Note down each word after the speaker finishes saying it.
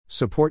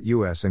Support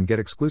us and get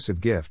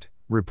exclusive gift,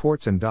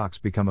 reports and docs.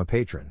 Become a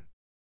patron.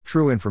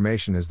 True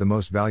information is the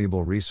most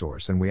valuable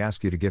resource and we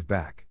ask you to give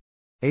back.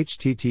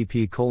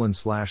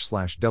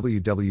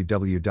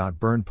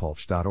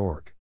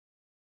 http://www.burnpulch.org.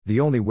 The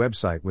only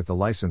website with the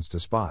license to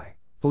spy.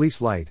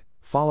 Police Light.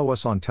 Follow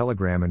us on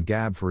Telegram and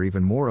Gab for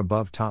even more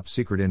above top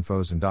secret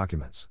infos and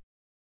documents.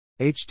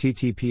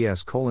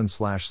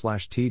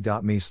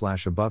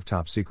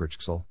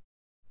 https://t.me/above-top-secret-xl.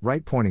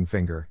 Right pointing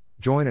finger,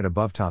 join at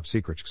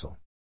above-top-secret-xl.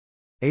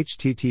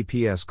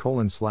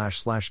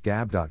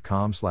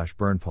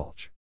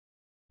 https://gab.com/burnpulch.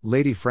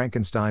 Lady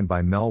Frankenstein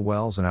by Mel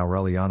Wells and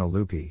Aureliano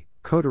Lupi,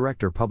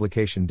 co-director,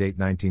 publication date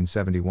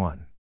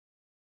 1971.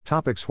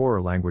 Topics: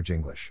 Horror, language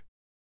English.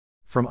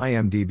 From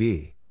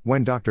IMDb,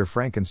 when Dr.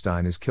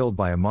 Frankenstein is killed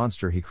by a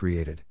monster he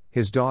created,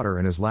 his daughter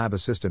and his lab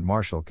assistant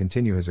Marshall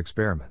continue his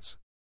experiments.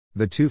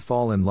 The two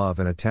fall in love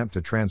and attempt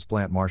to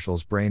transplant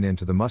Marshall's brain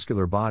into the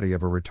muscular body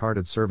of a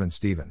retarded servant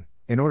Stephen,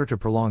 in order to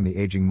prolong the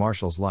aging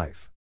Marshall's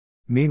life.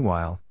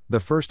 Meanwhile, the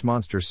first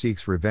monster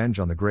seeks revenge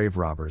on the grave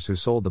robbers who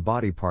sold the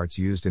body parts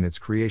used in its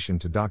creation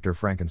to Dr.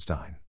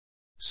 Frankenstein.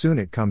 Soon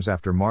it comes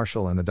after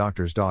Marshall and the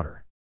doctor's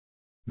daughter.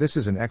 This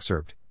is an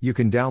excerpt. You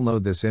can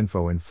download this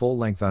info in full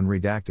length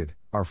unredacted,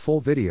 our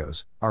full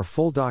videos, our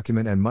full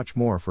document and much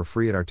more for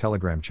free at our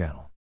Telegram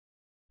channel.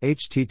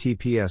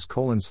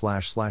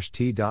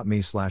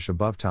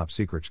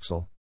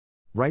 https://t.me/above-top-secret-xl.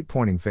 Right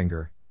pointing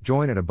finger,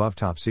 join at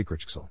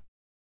above-top-secret-xl.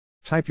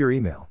 Type your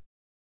email.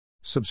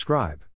 Subscribe.